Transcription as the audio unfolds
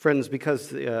Friends, because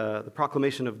the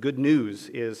proclamation of good news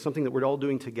is something that we're all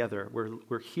doing together.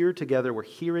 We're here together. We're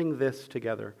hearing this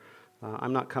together.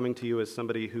 I'm not coming to you as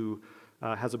somebody who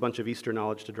has a bunch of Easter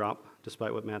knowledge to drop,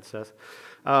 despite what Matt says.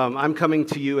 I'm coming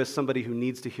to you as somebody who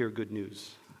needs to hear good news.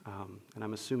 And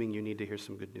I'm assuming you need to hear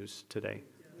some good news today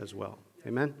as well.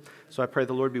 Amen? So I pray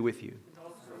the Lord be with you.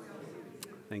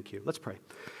 Thank you. Let's pray.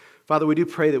 Father, we do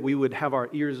pray that we would have our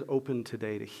ears open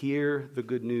today to hear the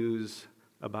good news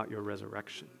about your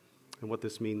resurrection and what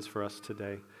this means for us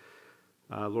today.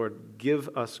 Lord, give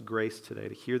us grace today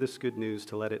to hear this good news,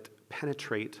 to let it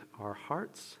penetrate our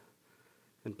hearts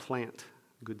and plant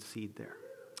good seed there.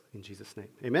 In Jesus' name,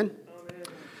 amen? Amen.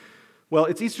 Well,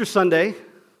 it's Easter Sunday.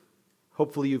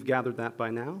 Hopefully you've gathered that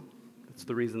by now. That's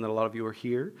the reason that a lot of you are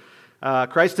here.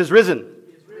 Christ has risen.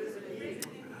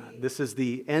 This is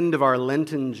the end of our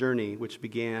Lenten journey, which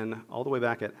began all the way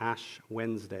back at Ash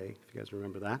Wednesday, if you guys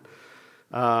remember that.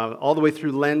 All the way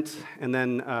through Lent, and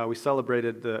then we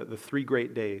celebrated the 3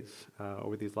 great days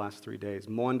over these last 3 days.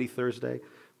 Maundy Thursday,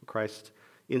 Christ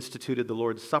instituted the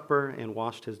Lord's Supper and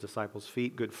washed his disciples'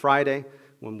 feet. Good Friday,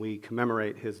 when we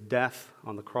commemorate his death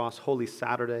on the cross. Holy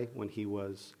Saturday, when he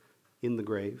was in the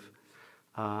grave.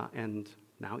 And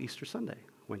now Easter Sunday,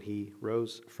 when he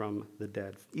rose from the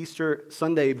dead. Easter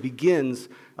Sunday begins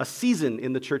a season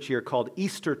in the church year called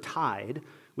Eastertide,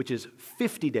 which is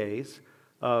 50 days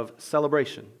of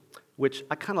celebration, which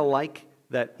I kind of like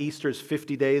that Easter's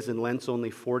 50 days and Lent's only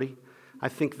 40. I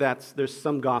think there's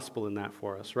some gospel in that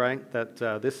for us, right?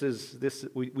 That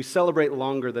we celebrate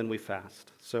longer than we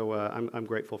fast. So I'm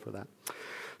grateful for that.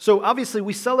 So obviously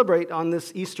we celebrate on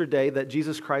this Easter day that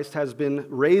Jesus Christ has been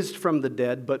raised from the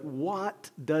dead, but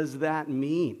what does that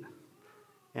mean?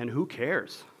 And who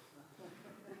cares?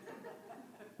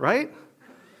 Right?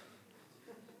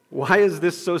 Why is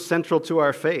this so central to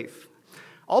our faith?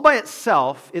 All by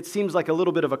itself, it seems like a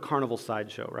little bit of a carnival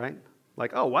sideshow, right?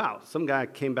 Like, oh, wow, some guy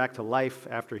came back to life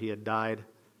after he had died.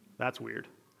 That's weird.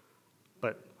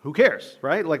 But who cares,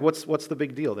 right? Like, what's the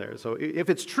big deal there? So if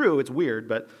it's true, it's weird,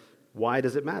 but why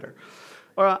does it matter?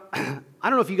 I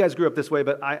don't know if you guys grew up this way,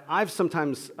 but I've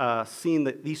sometimes seen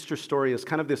the Easter story as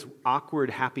kind of this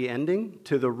awkward happy ending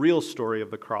to the real story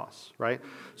of the cross, right?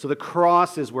 So the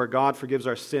cross is where God forgives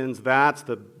our sins. That's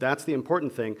the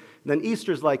important thing. And then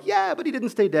Easter's like, yeah, but he didn't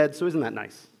stay dead, so isn't that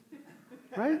nice?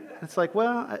 Right? It's like,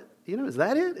 well, is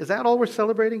that it? Is that all we're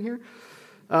celebrating here?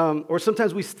 Or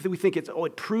sometimes we think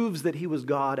it proves that he was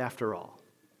God after all.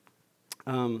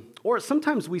 Or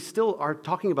sometimes we still are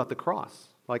talking about the cross.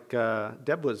 Like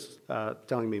Deb was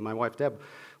telling me, my wife Deb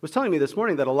was telling me this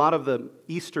morning that a lot of the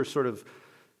Easter sort of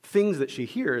things that she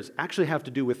hears actually have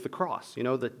to do with the cross.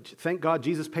 That thank God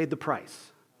Jesus paid the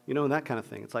price, and that kind of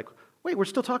thing. It's like, wait, we're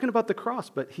still talking about the cross,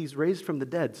 but he's raised from the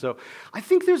dead. So I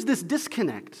think there's this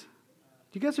disconnect.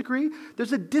 Do you guys agree?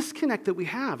 There's a disconnect that we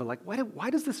have. Like, why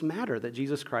does this matter that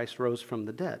Jesus Christ rose from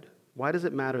the dead? Why does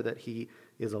it matter that he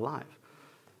is alive?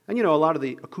 And a lot of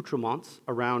the accoutrements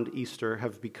around Easter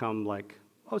have become like,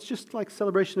 it's just like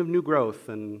celebration of new growth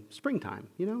and springtime,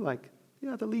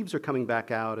 the leaves are coming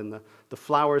back out and the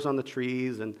flowers on the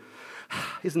trees, and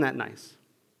isn't that nice?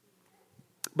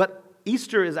 But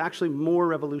Easter is actually more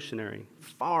revolutionary,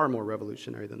 far more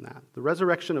revolutionary than that. The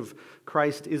resurrection of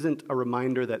Christ isn't a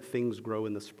reminder that things grow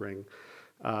in the spring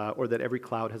or that every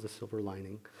cloud has a silver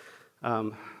lining.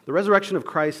 The resurrection of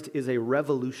Christ is a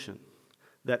revolution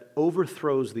that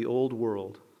overthrows the old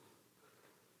world,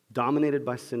 dominated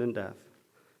by sin and death,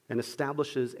 and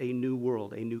establishes a new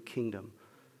world, a new kingdom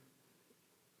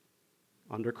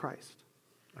under Christ,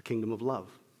 a kingdom of love,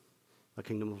 a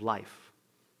kingdom of life,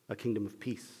 a kingdom of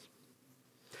peace.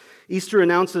 Easter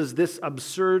announces this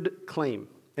absurd claim,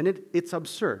 and it's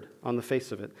absurd on the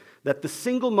face of it, that the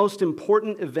single most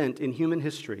important event in human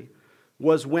history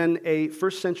was when a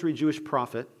first-century Jewish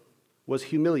prophet was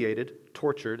humiliated,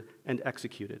 tortured, and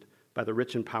executed by the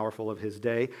rich and powerful of his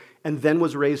day, and then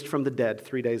was raised from the dead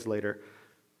 3 days later.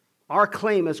 Our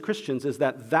claim as Christians is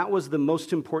that was the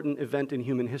most important event in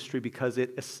human history because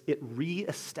it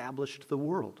reestablished the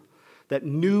world. That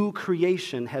new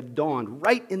creation had dawned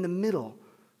right in the middle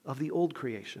of the old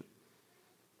creation.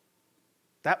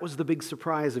 That was the big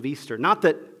surprise of Easter. Not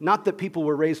that people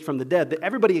were raised from the dead. That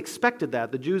everybody expected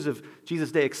that. The Jews of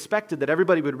Jesus' day expected that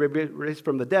everybody would be raised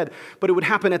from the dead, but it would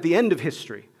happen at the end of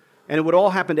history, and it would all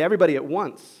happen to everybody at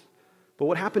once. But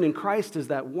what happened in Christ is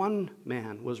that one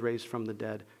man was raised from the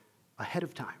dead ahead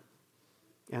of time,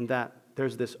 and that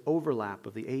there's this overlap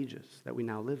of the ages that we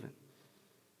now live in.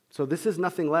 So this is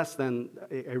nothing less than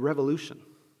a revolution.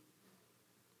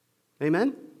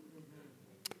 Amen?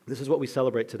 This is what we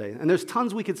celebrate today. And there's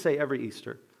tons we could say every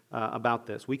Easter about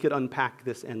this. We could unpack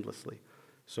this endlessly.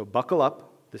 So buckle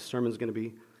up. This sermon's going to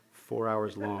be 4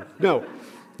 hours long. No,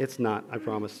 it's not, I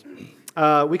promise.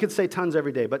 We could say tons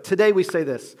every day, but today we say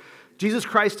this. Jesus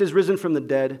Christ is risen from the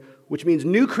dead, which means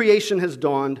new creation has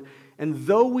dawned, and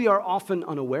though we are often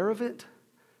unaware of it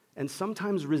and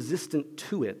sometimes resistant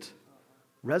to it,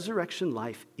 resurrection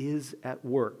life is at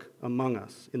work among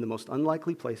us in the most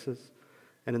unlikely places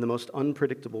and in the most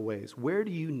unpredictable ways. Where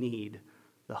do you need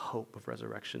the hope of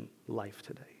resurrection life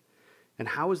today? And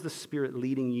how is the Spirit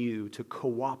leading you to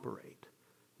cooperate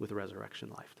with resurrection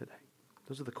life today?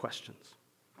 Those are the questions.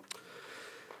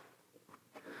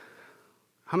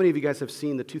 How many of you guys have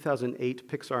seen the 2008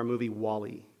 Pixar movie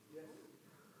WALL-E?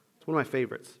 It's one of my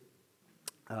favorites.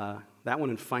 That one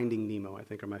and Finding Nemo, I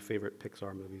think, are my favorite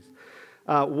Pixar movies.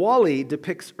 WALL-E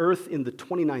depicts Earth in the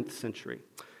 29th century,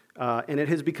 and it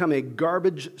has become a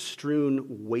garbage-strewn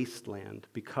wasteland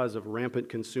because of rampant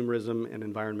consumerism and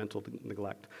environmental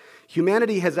neglect.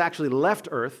 Humanity has actually left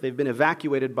Earth. They've been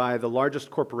evacuated by the largest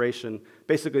corporation.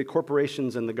 Basically,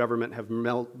 corporations and the government have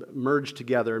merged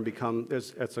together and become,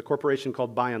 it's a corporation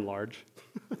called By and Large.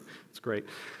 It's great.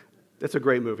 It's a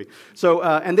great movie. So,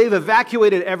 and they've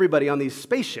evacuated everybody on these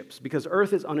spaceships because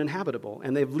Earth is uninhabitable,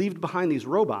 and they've left behind these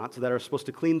robots that are supposed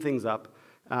to clean things up.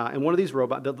 And one of these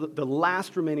robots, the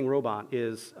last remaining robot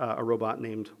is a robot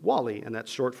named WALL-E, and that's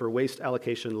short for Waste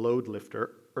Allocation Load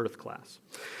Lifter, Earth Class.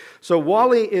 So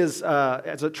WALL-E is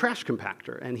as a trash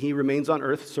compactor, and he remains on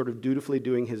Earth sort of dutifully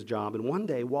doing his job. And one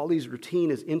day, WALL-E's routine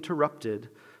is interrupted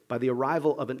by the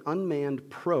arrival of an unmanned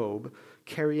probe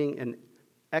carrying an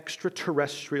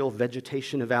extraterrestrial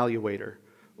vegetation evaluator,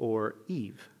 or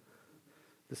EVE.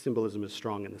 The symbolism is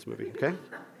strong in this movie, okay?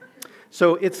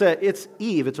 So it's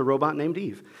Eve. It's a robot named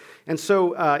Eve. And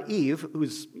so Eve,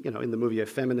 who's in the movie a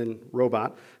feminine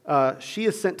robot, she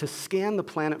is sent to scan the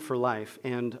planet for life,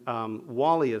 and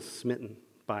WALL-E is smitten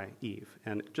by Eve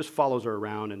and just follows her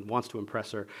around and wants to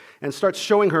impress her and starts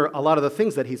showing her a lot of the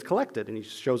things that he's collected, and he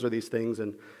shows her these things,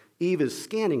 and Eve is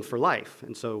scanning for life.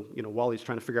 And so WALL-E's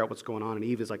trying to figure out what's going on, and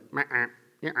Eve is like,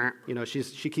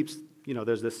 she keeps,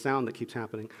 there's this sound that keeps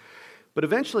happening. But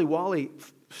eventually WALL-E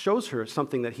shows her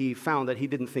something that he found that he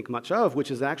didn't think much of, which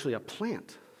is actually a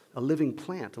plant, a living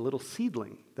plant, a little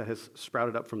seedling that has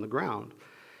sprouted up from the ground.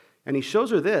 And he shows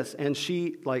her this, and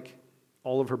she,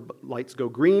 all of her lights go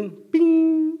green,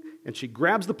 bing, and she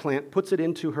grabs the plant, puts it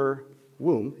into her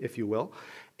womb, if you will,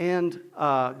 and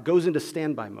goes into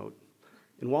standby mode.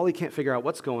 And WALL-E can't figure out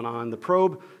what's going on. The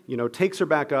probe, takes her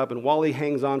back up, and WALL-E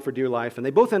hangs on for dear life, and they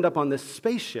both end up on this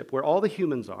spaceship where all the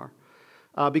humans are.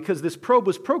 Because this probe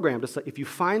was programmed to say, if you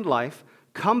find life,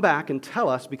 come back and tell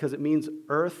us, because it means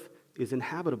Earth is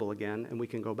inhabitable again and we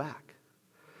can go back.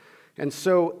 And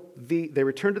so they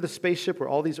return to the spaceship where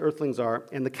all these Earthlings are,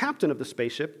 and the captain of the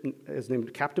spaceship is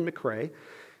named Captain McRae,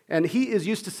 and he is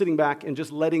used to sitting back and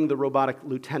just letting the robotic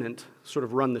lieutenant sort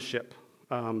of run the ship.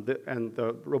 And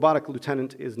the robotic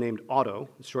lieutenant is named Otto.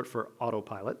 It's short for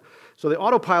autopilot. So the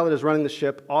autopilot is running the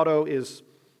ship. Otto is,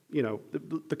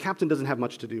 the captain doesn't have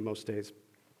much to do most days.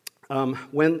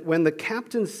 When the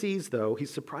captain sees, though,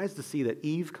 he's surprised to see that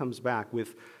Eve comes back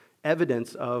with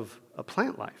evidence of a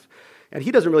plant life. And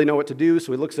he doesn't really know what to do,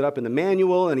 so he looks it up in the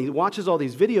manual, and he watches all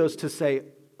these videos to say,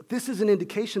 this is an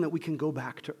indication that we can go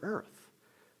back to Earth.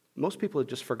 Most people have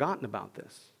just forgotten about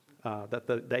this,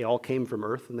 that they all came from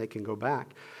Earth and they can go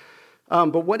back.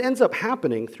 But what ends up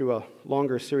happening through a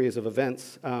longer series of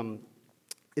events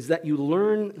is that you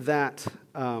learn that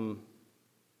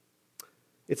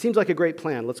it seems like a great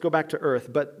plan. Let's go back to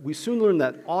Earth. But we soon learn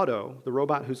that Otto, the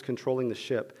robot who's controlling the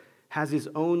ship, has his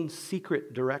own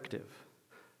secret directive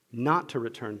not to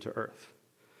return to Earth.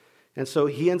 And so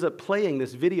he ends up playing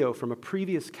this video from a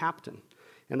previous captain.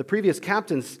 And the previous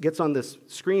captain gets on this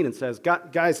screen and says,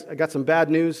 guys, I got some bad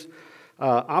news.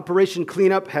 Operation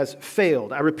Cleanup has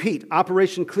failed. I repeat,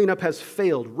 Operation Cleanup has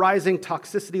failed. Rising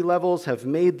toxicity levels have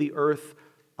made the Earth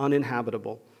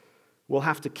uninhabitable. We'll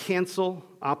have to cancel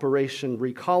Operation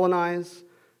Recolonize,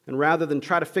 and rather than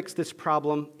try to fix this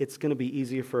problem, it's going to be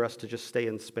easier for us to just stay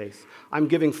in space. I'm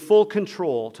giving full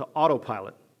control to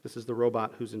Autopilot. This is the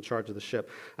robot who's in charge of the ship.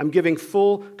 I'm giving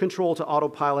full control to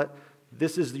Autopilot.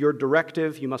 This is your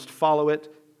directive. You must follow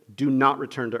it. Do not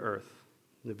return to Earth.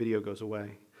 And the video goes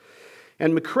away.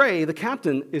 And McRae, the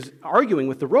captain, is arguing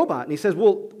with the robot, and he says,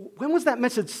 well, when was that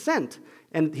message sent?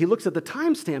 And he looks at the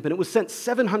timestamp, and it was sent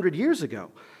 700 years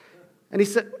ago. And he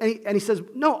says,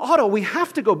 no, Otto, we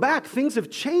have to go back. Things have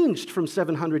changed from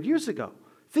 700 years ago.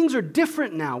 Things are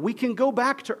different now. We can go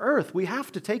back to Earth. We have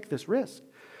to take this risk.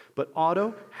 But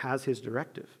Otto has his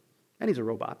directive, and he's a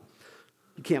robot.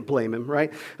 You can't blame him,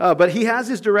 right? But he has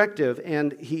his directive,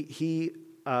 and he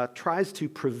tries to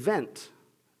prevent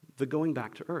the going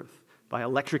back to Earth by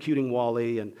electrocuting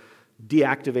Wally and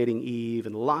deactivating Eve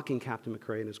and locking Captain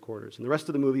McRae in his quarters. And the rest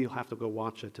of the movie, you'll have to go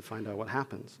watch it to find out what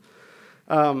happens.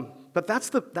 But that's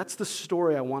the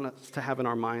story I want us to have in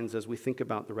our minds as we think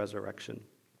about the resurrection.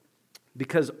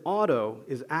 Because Otto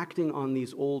is acting on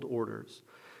these old orders.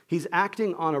 He's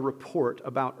acting on a report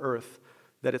about Earth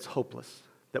that it's hopeless,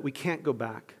 that we can't go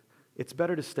back. It's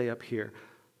better to stay up here.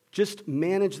 Just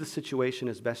manage the situation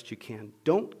as best you can.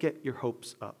 Don't get your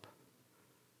hopes up,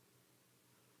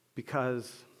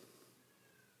 because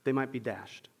they might be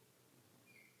dashed.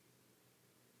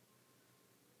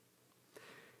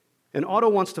 And Otto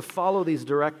wants to follow these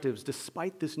directives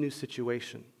despite this new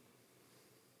situation.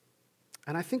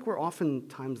 And I think we're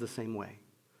oftentimes the same way.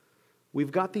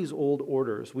 We've got these old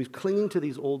orders. We're clinging to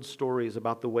these old stories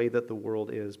about the way that the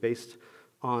world is, based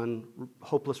on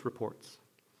hopeless reports,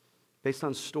 based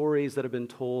on stories that have been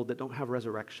told that don't have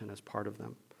resurrection as part of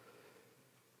them.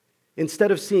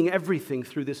 Instead of seeing everything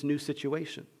through this new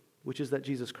situation, which is that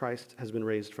Jesus Christ has been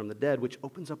raised from the dead, which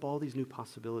opens up all these new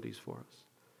possibilities for us.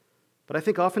 But I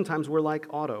think oftentimes we're like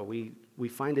Otto. We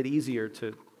find it easier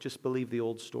to just believe the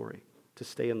old story, to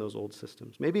stay in those old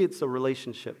systems. Maybe it's a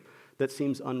relationship that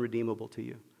seems unredeemable to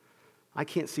you. I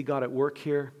can't see God at work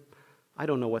here. I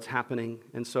don't know what's happening.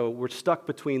 And so we're stuck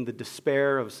between the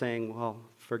despair of saying, well,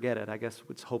 forget it, I guess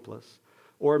it's hopeless.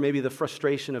 Or maybe the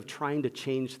frustration of trying to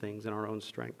change things in our own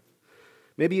strength.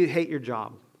 Maybe you hate your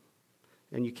job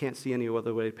and you can't see any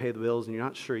other way to pay the bills and you're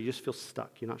not sure, you just feel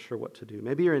stuck, you're not sure what to do.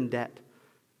 Maybe you're in debt,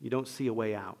 you don't see a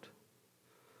way out.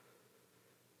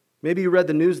 Maybe you read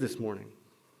the news this morning.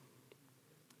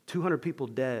 200 people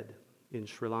dead in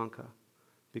Sri Lanka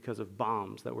because of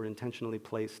bombs that were intentionally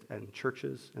placed in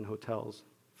churches and hotels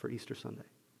for Easter Sunday.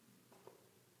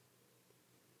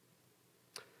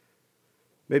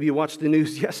 Maybe you watched the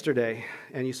news yesterday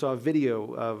and you saw a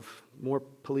video of more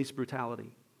police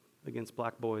brutality against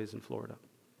black boys in Florida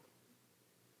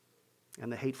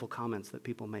and the hateful comments that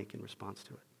people make in response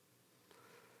to it.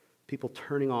 People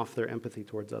turning off their empathy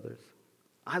towards others.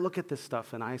 I look at this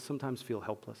stuff and I sometimes feel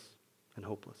helpless and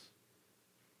hopeless.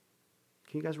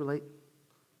 Can you guys relate?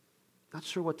 Not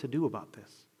sure what to do about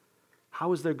this.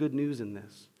 How is there good news in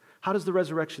this? How does the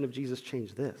resurrection of Jesus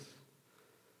change this?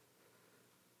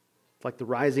 Like the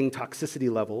rising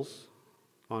toxicity levels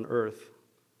on Earth,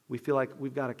 we feel like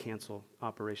we've got to cancel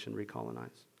Operation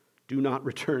Recolonize. Do not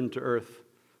return to Earth.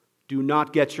 Do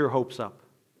not get your hopes up.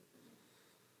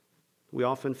 We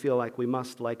often feel like we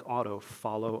must, like Otto,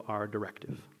 follow our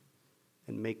directive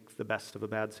and make the best of a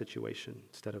bad situation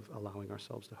instead of allowing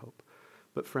ourselves to hope.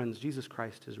 But friends, Jesus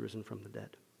Christ has risen from the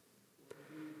dead.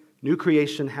 New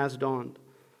creation has dawned,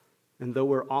 and though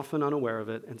we're often unaware of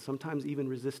it and sometimes even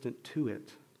resistant to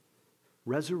it,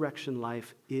 resurrection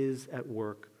life is at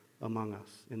work among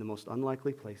us in the most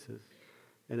unlikely places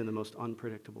and in the most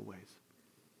unpredictable ways.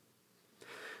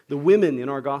 The women in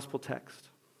our gospel text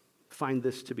find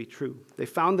this to be true. They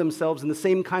found themselves in the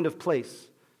same kind of place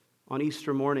on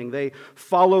Easter morning. They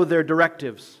follow their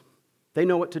directives. They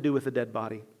know what to do with a dead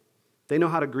body. They know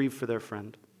how to grieve for their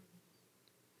friend.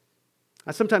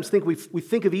 I sometimes think we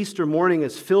think of Easter morning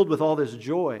as filled with all this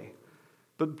joy.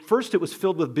 But first it was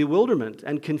filled with bewilderment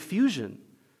and confusion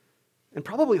and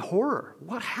probably horror.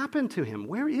 What happened to him?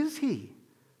 Where is he?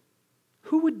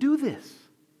 Who would do this?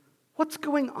 What's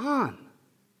going on?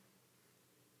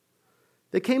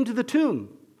 They came to the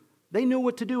tomb. They knew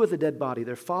what to do with a dead body.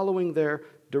 They're following their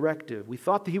directive. We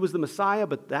thought that he was the Messiah,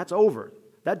 but that's over.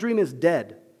 That dream is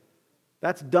dead.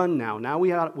 That's done now. Now we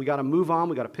got to move on.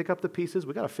 We got to pick up the pieces.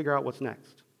 We got to figure out what's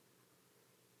next.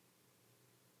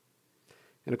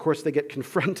 And of course, they get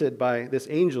confronted by this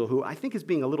angel who I think is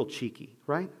being a little cheeky,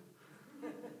 right?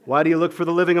 Why do you look for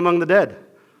the living among the dead?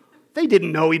 They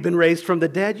didn't know he'd been raised from the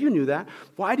dead. You knew that.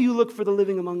 Why do you look for the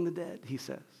living among the dead? He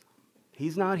says.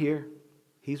 He's not here.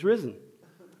 He's risen.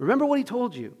 Remember what he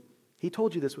told you. He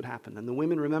told you this would happen. And the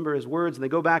women remember his words, and they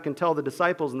go back and tell the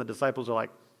disciples, and the disciples are like,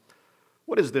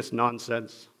 what is this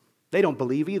nonsense? They don't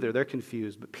believe either. They're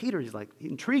confused. But Peter, he's like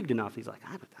intrigued enough. He's like,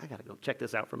 I got to go check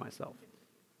this out for myself.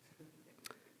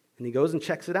 And he goes and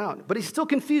checks it out. But he's still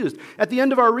confused. At the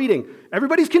end of our reading,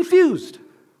 everybody's confused.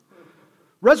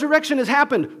 Resurrection has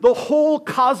happened. The whole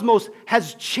cosmos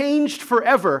has changed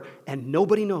forever, and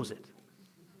nobody knows it.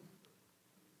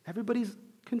 Everybody's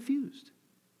confused.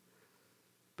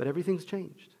 But everything's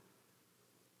changed.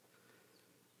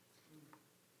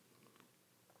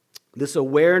 This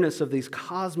awareness of these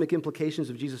cosmic implications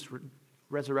of Jesus'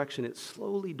 resurrection, it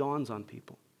slowly dawns on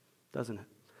people, doesn't it?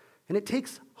 And it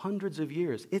takes hundreds of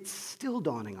years. It's still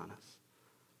dawning on us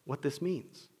what this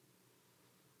means.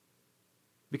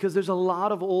 Because there's a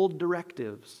lot of old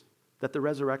directives that the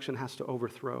resurrection has to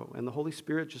overthrow. And the Holy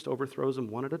Spirit just overthrows them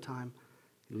one at a time.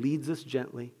 He leads us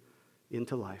gently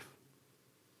into life.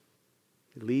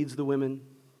 He leads the women.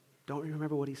 Don't you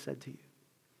remember what he said to you?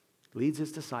 He leads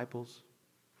his disciples.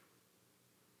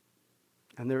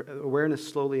 And their awareness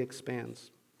slowly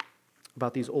expands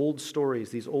about these old stories,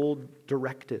 these old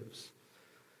directives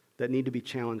that need to be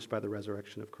challenged by the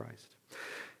resurrection of Christ.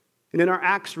 And in our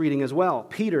Acts reading as well,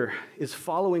 Peter is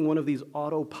following one of these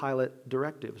autopilot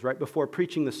directives right before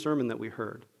preaching the sermon that we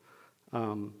heard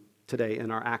today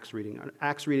in our Acts reading. Our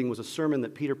Acts reading was a sermon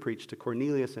that Peter preached to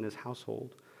Cornelius and his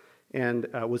household and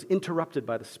was interrupted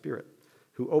by the Spirit,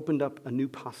 who opened up a new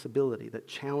possibility that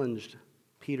challenged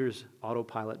Peter's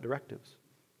autopilot directives,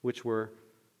 which were,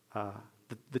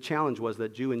 the challenge was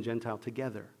that Jew and Gentile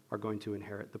together are going to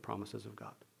inherit the promises of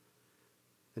God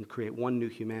and create one new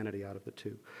humanity out of the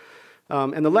two.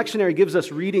 And the lectionary gives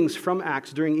us readings from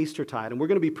Acts during Eastertide, and we're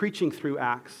going to be preaching through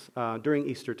Acts during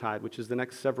Eastertide, which is the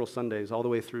next several Sundays, all the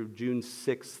way through June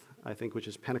 6th, I think, which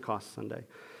is Pentecost Sunday.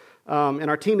 And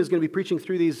our team is going to be preaching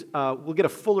through these. We'll get a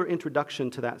fuller introduction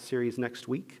to that series next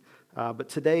week, but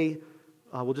today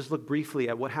we'll just look briefly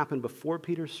at what happened before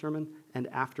Peter's sermon and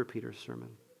after Peter's sermon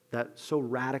that so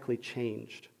radically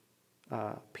changed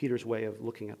Peter's way of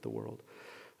looking at the world.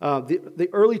 The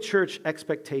early church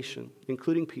expectation,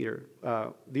 including Peter,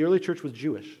 the early church was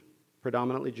Jewish,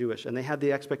 predominantly Jewish, and they had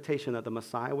the expectation that the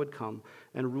Messiah would come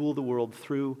and rule the world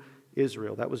through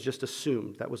Israel. That was just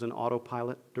assumed. That was an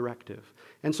autopilot directive.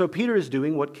 And so Peter is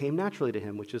doing what came naturally to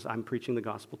him, which is, I'm preaching the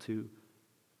gospel to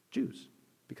Jews,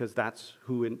 because that's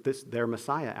their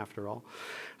Messiah, after all.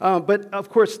 But, of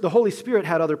course, the Holy Spirit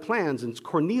had other plans, and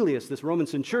Cornelius, this Roman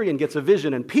centurion, gets a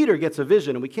vision, and Peter gets a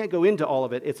vision, and we can't go into all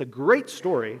of it. It's a great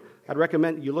story. I'd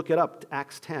recommend you look it up,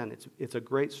 Acts 10. It's a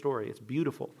great story. It's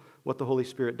beautiful what the Holy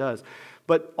Spirit does.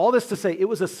 But all this to say, it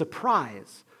was a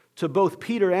surprise to both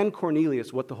Peter and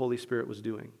Cornelius what the Holy Spirit was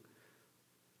doing.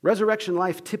 Resurrection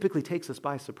life typically takes us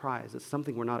by surprise. It's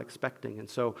something we're not expecting. And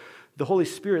so the Holy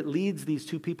Spirit leads these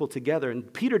two people together,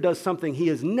 and Peter does something he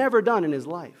has never done in his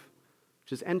life,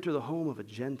 which is enter the home of a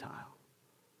Gentile.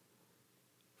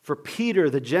 For Peter,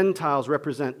 the Gentiles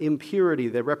represent impurity.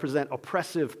 They represent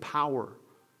oppressive power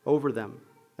over them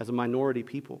as a minority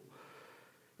people.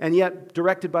 And yet,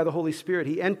 directed by the Holy Spirit,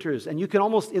 he enters, and you can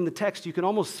almost, in the text, you can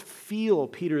almost feel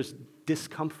Peter's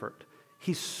discomfort.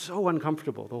 He's so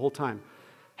uncomfortable the whole time.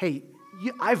 Hey,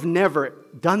 I've never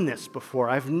done this before.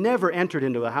 I've never entered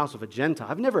into the house of a Gentile.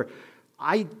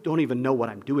 I don't even know what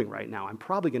I'm doing right now. I'm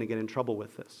probably going to get in trouble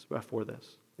with this, for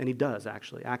this. And he does,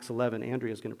 actually. Acts 11,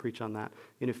 Andrea's going to preach on that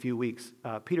in a few weeks.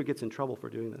 Peter gets in trouble for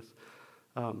doing this.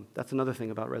 That's another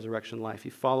thing about resurrection life.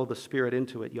 You follow the Spirit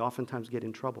into it, you oftentimes get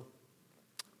in trouble.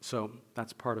 So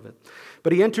that's part of it.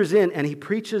 But he enters in and he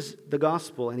preaches the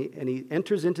gospel, and he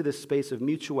enters into this space of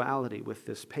mutuality with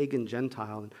this pagan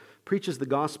Gentile and preaches the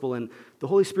gospel, and the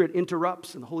Holy Spirit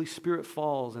interrupts and the Holy Spirit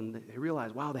falls, and they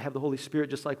realize, wow, they have the Holy Spirit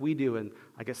just like we do, and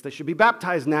I guess they should be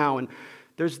baptized now. And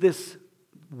there's this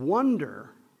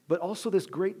wonder, but also this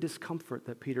great discomfort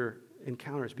that Peter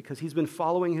encounters because he's been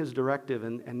following his directive,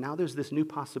 and now there's this new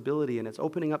possibility, and it's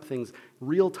opening up things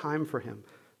real time for him.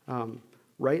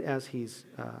 Right as he's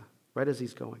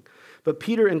going. But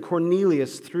Peter and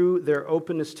Cornelius, through their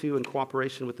openness to and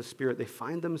cooperation with the Spirit, they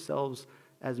find themselves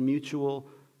as mutual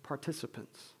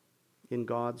participants in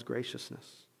God's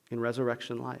graciousness, in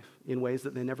resurrection life, in ways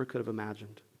that they never could have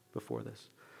imagined before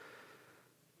this.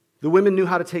 The women knew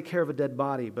how to take care of a dead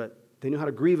body, but they knew how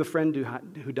to grieve a friend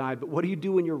who died. But what do you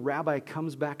do when your rabbi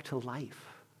comes back to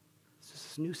life? It's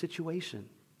this new situation.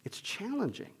 It's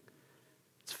challenging.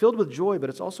 It's filled with joy, but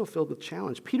it's also filled with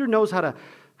challenge. Peter knows how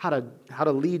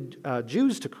to lead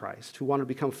Jews to Christ who want to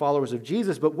become followers of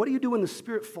Jesus, but what do you do when the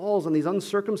Spirit falls on these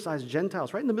uncircumcised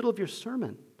Gentiles right in the middle of your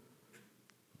sermon?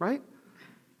 Right?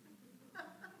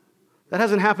 That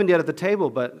hasn't happened yet at the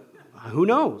table, but who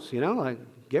knows?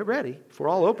 Get ready if we're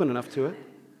all open enough to it.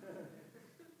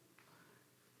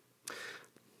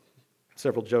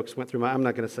 Several jokes went through I'm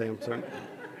not going to say them, sorry.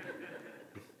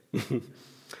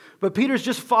 But Peter's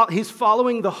he's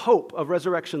following the hope of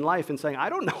resurrection life and saying, I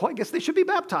don't know, I guess they should be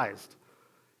baptized.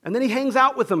 And then he hangs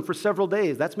out with them for several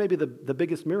days. That's maybe the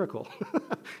biggest miracle.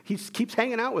 He keeps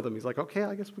hanging out with them. He's like, okay,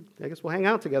 I guess we'll hang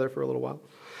out together for a little while.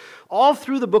 All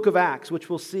through the book of Acts,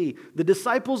 which we'll see, the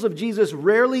disciples of Jesus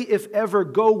rarely, if ever,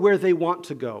 go where they want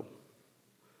to go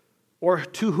or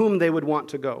to whom they would want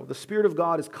to go. The Spirit of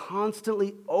God is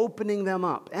constantly opening them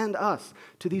up, and us,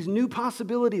 to these new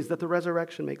possibilities that the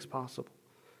resurrection makes possible.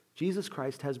 Jesus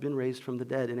Christ has been raised from the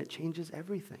dead, and it changes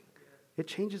everything. It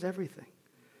changes everything.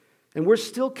 And we're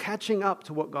still catching up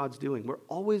to what God's doing. We're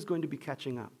always going to be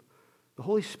catching up. The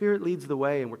Holy Spirit leads the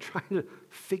way, and we're trying to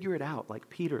figure it out, like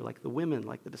Peter, like the women,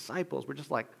 like the disciples. We're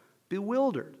just like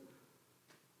bewildered.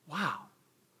 Wow.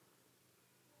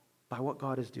 By what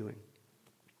God is doing.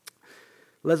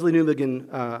 Lesslie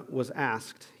Newbigin was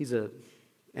asked, he's an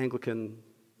Anglican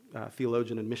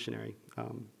theologian and missionary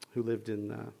who lived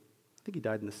in, I think he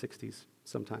died in the 60s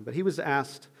sometime, but he was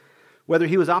asked whether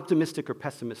he was optimistic or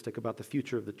pessimistic about the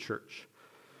future of the church.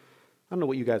 I don't know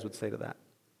what you guys would say to that.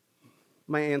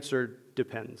 My answer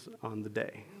depends on the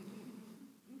day.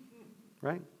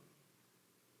 Right?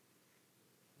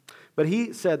 But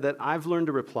he said that I've learned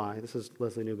to reply, this is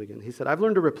Lesslie Newbigin, he said, I've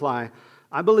learned to reply,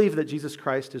 I believe that Jesus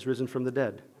Christ is risen from the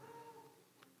dead.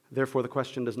 Therefore, the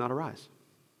question does not arise.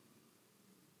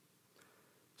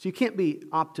 So you can't be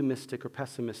optimistic or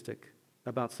pessimistic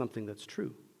about something that's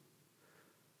true.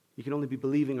 You can only be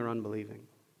believing or unbelieving.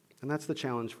 And that's the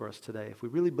challenge for us today. If we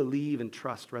really believe and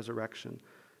trust resurrection,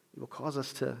 it will cause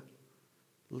us to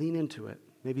lean into it,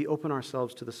 maybe open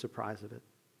ourselves to the surprise of it.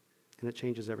 And it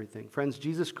changes everything. Friends,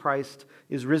 Jesus Christ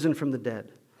is risen from the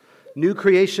dead. New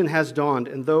creation has dawned,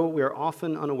 and though we are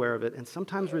often unaware of it and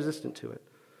sometimes resistant to it,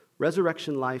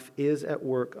 resurrection life is at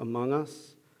work among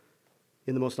us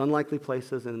in the most unlikely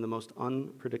places and in the most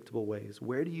unpredictable ways.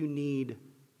 Where do you need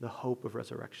the hope of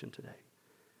resurrection today?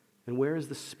 And where is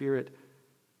the Spirit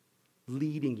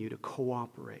leading you to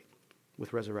cooperate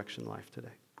with resurrection life today?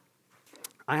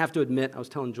 I have to admit, I was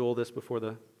telling Joel this before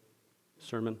the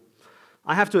sermon,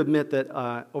 I have to admit that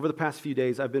over the past few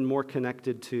days, I've been more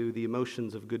connected to the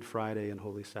emotions of Good Friday and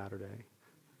Holy Saturday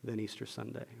than Easter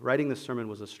Sunday. Writing this sermon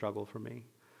was a struggle for me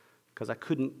because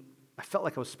I felt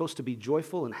like I was supposed to be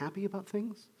joyful and happy about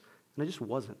things, and I just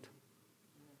wasn't.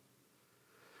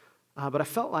 But I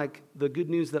felt like the good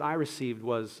news that I received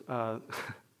was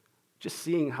just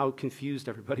seeing how confused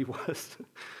everybody was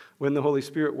when the Holy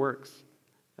Spirit works.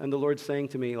 And the Lord saying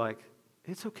to me, like,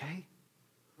 it's okay.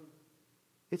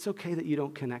 It's okay that you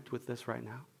don't connect with this right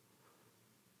now.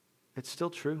 It's still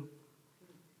true.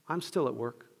 I'm still at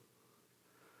work.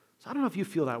 So I don't know if you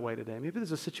feel that way today. Maybe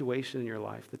there's a situation in your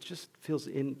life that just feels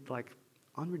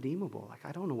unredeemable. Like,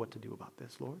 I don't know what to do about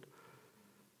this, Lord.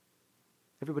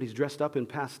 Everybody's dressed up in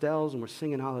pastels and we're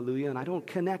singing hallelujah, and I don't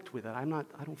connect with it. I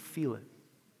don't feel it.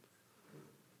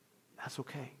 That's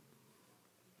okay.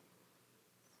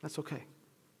 That's okay.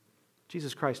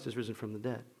 Jesus Christ is risen from the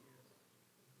dead.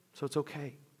 So it's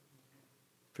okay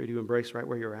for you to embrace right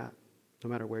where you're at, no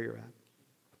matter where you're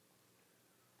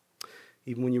at.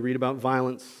 Even when you read about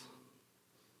violence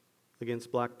against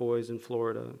black boys in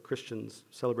Florida, Christians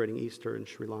celebrating Easter in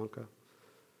Sri Lanka.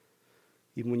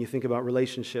 Even when you think about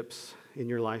relationships in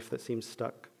your life that seem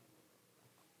stuck.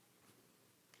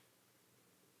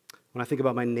 When I think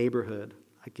about my neighborhood,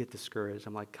 I get discouraged.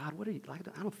 I'm like, God,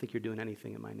 I don't think you're doing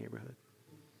anything in my neighborhood.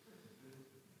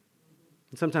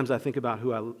 And sometimes I think about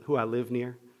who I live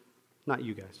near. Not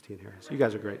you guys, T and Harris. You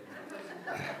guys are great.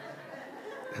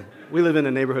 We live in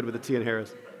a neighborhood with a T and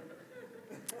Harris.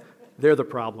 They're the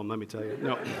problem, let me tell you.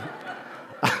 No.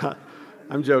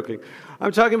 I'm joking.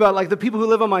 I'm talking about like the people who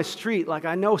live on my street. Like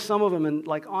I know some of them, and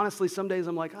like honestly, some days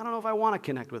I'm like, I don't know if I want to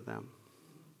connect with them.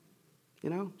 You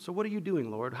know? So what are you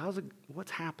doing, Lord?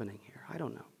 What's happening here? I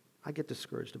don't know. I get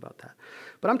discouraged about that.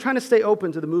 But I'm trying to stay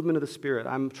open to the movement of the Spirit.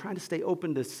 I'm trying to stay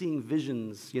open to seeing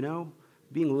visions, you know,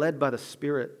 being led by the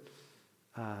Spirit.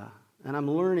 And I'm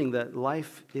learning that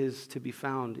life is to be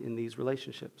found in these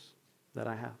relationships that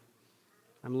I have.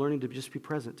 I'm learning to just be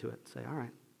present to it. Say, all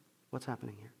right, what's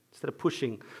happening here? Instead of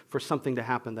pushing for something to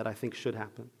happen that I think should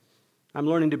happen. I'm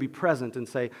learning to be present and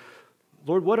say,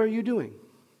 Lord, what are you doing?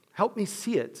 Help me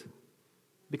see it.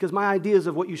 Because my ideas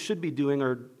of what you should be doing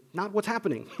are not what's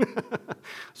happening.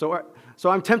 So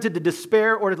I'm tempted to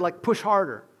despair or to like push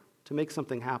harder to make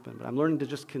something happen. But I'm learning to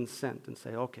just consent and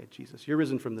say, okay, Jesus, you're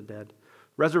risen from the dead.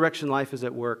 Resurrection life is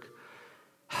at work.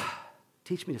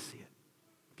 Teach me to see it.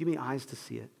 Give me eyes to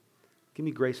see it. Give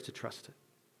me grace to trust it.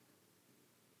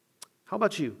 How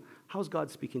about you? How is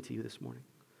God speaking to you this morning?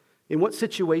 In what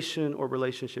situation or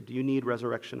relationship do you need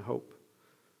resurrection hope?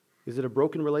 Is it a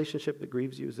broken relationship that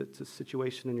grieves you? Is it a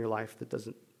situation in your life that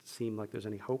doesn't seem like there's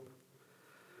any hope?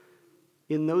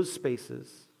 In those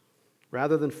spaces,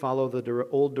 rather than follow the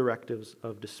old directives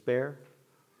of despair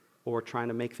or trying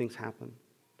to make things happen,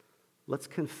 let's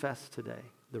confess today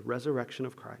the resurrection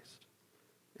of Christ,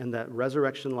 and that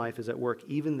resurrection life is at work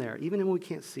even there, even when we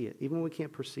can't see it, even when we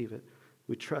can't perceive it.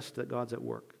 We trust that God's at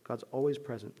work. God's always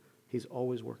present. He's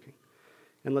always working.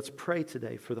 And let's pray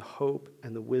today for the hope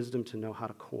and the wisdom to know how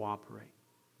to cooperate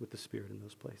with the Spirit in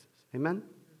those places. Amen?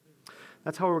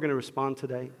 That's how we're going to respond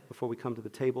today before we come to the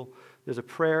table. There's a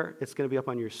prayer. It's going to be up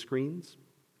on your screens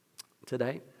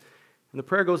today. And the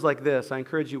prayer goes like this. I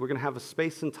encourage you, we're going to have a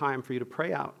space and time for you to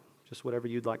pray out just whatever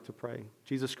you'd like to pray.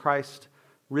 Jesus Christ,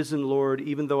 risen Lord,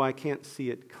 even though I can't see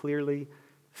it clearly,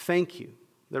 thank you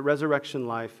that resurrection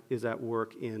life is at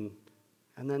work in,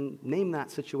 and then name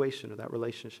that situation or that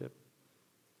relationship.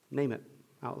 Name it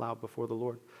out loud before the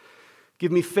Lord.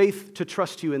 Give me faith to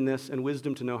trust you in this and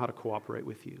wisdom to know how to cooperate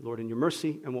with you, Lord, in your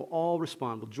mercy, and we'll all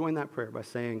respond. We'll join that prayer by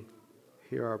saying,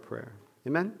 hear our prayer.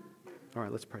 Amen? All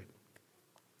right, let's pray.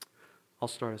 I'll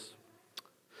start us.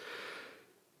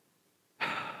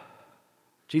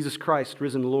 Jesus Christ,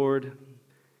 risen Lord,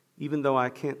 even though I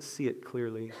can't see it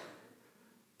clearly,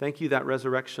 thank you that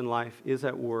resurrection life is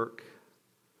at work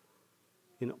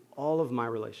in all of my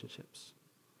relationships,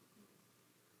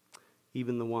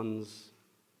 even the ones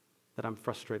that I'm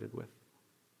frustrated with.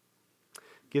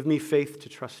 Give me faith to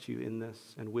trust you in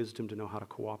this and wisdom to know how to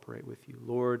cooperate with you.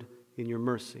 Lord, in your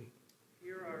mercy,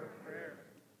 hear our prayer.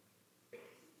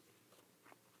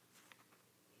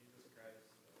 Jesus Christ,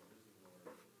 risen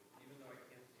Lord, even though I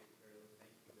can't see it clearly,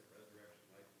 thank you that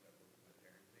resurrection life is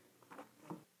at work in my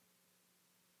parenting.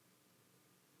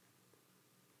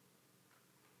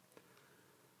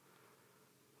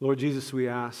 Lord Jesus, we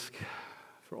ask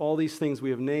for all these things we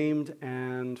have named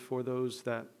and for those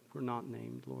that were not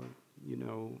named, Lord. You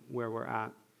know where we're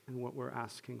at and what we're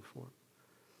asking for.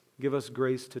 Give us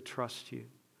grace to trust you,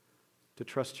 to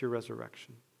trust your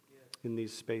resurrection in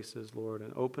these spaces, Lord,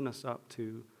 and open us up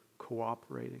to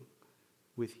cooperating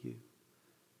with you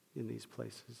in these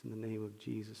places. In the name of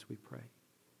Jesus, we pray.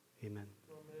 Amen.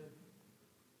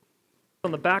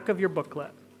 On the back of your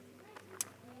booklet,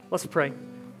 let's pray.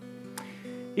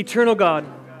 Eternal God,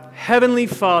 Heavenly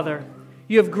Father,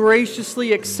 you have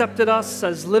graciously accepted us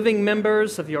as living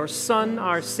members of your Son,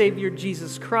 our Savior,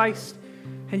 Jesus Christ,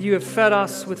 and you have fed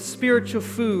us with spiritual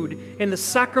food in the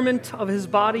sacrament of his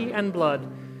body and blood.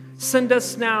 Send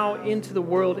us now into the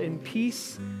world in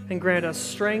peace and grant us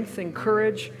strength and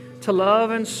courage to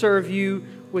love and serve you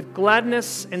with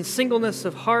gladness and singleness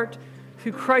of heart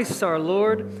through Christ our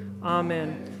Lord.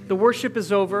 Amen. The worship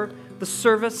is over. The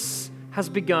service has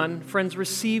begun. Friends,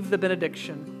 receive the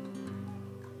benediction.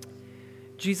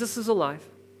 Jesus is alive.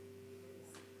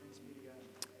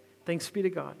 Thanks be to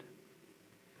God.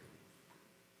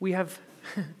 We have,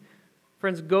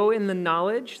 friends, go in the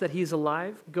knowledge that he's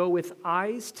alive. Go with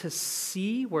eyes to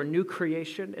see where new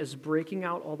creation is breaking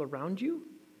out all around you.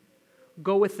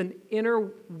 Go with an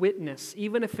inner witness,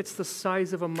 even if it's the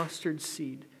size of a mustard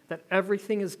seed, that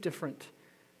everything is different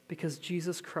because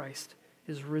Jesus Christ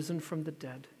is risen from the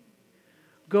dead.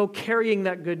 Go carrying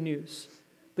that good news,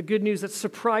 the good news that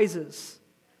surprises,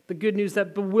 the good news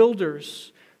that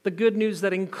bewilders, the good news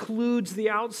that includes the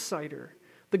outsider,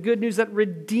 the good news that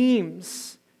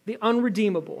redeems the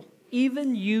unredeemable,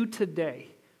 even you today.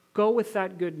 Go with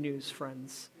that good news,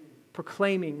 friends,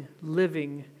 proclaiming,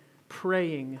 living,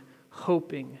 praying,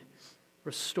 hoping,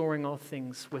 restoring all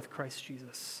things with Christ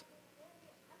Jesus.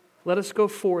 Let us go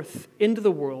forth into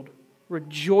the world,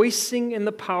 rejoicing in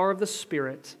the power of the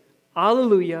Spirit.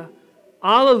 Alleluia,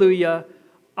 alleluia,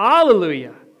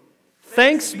 alleluia.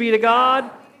 Thanks be to God.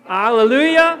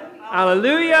 Alleluia,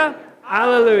 alleluia,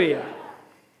 alleluia.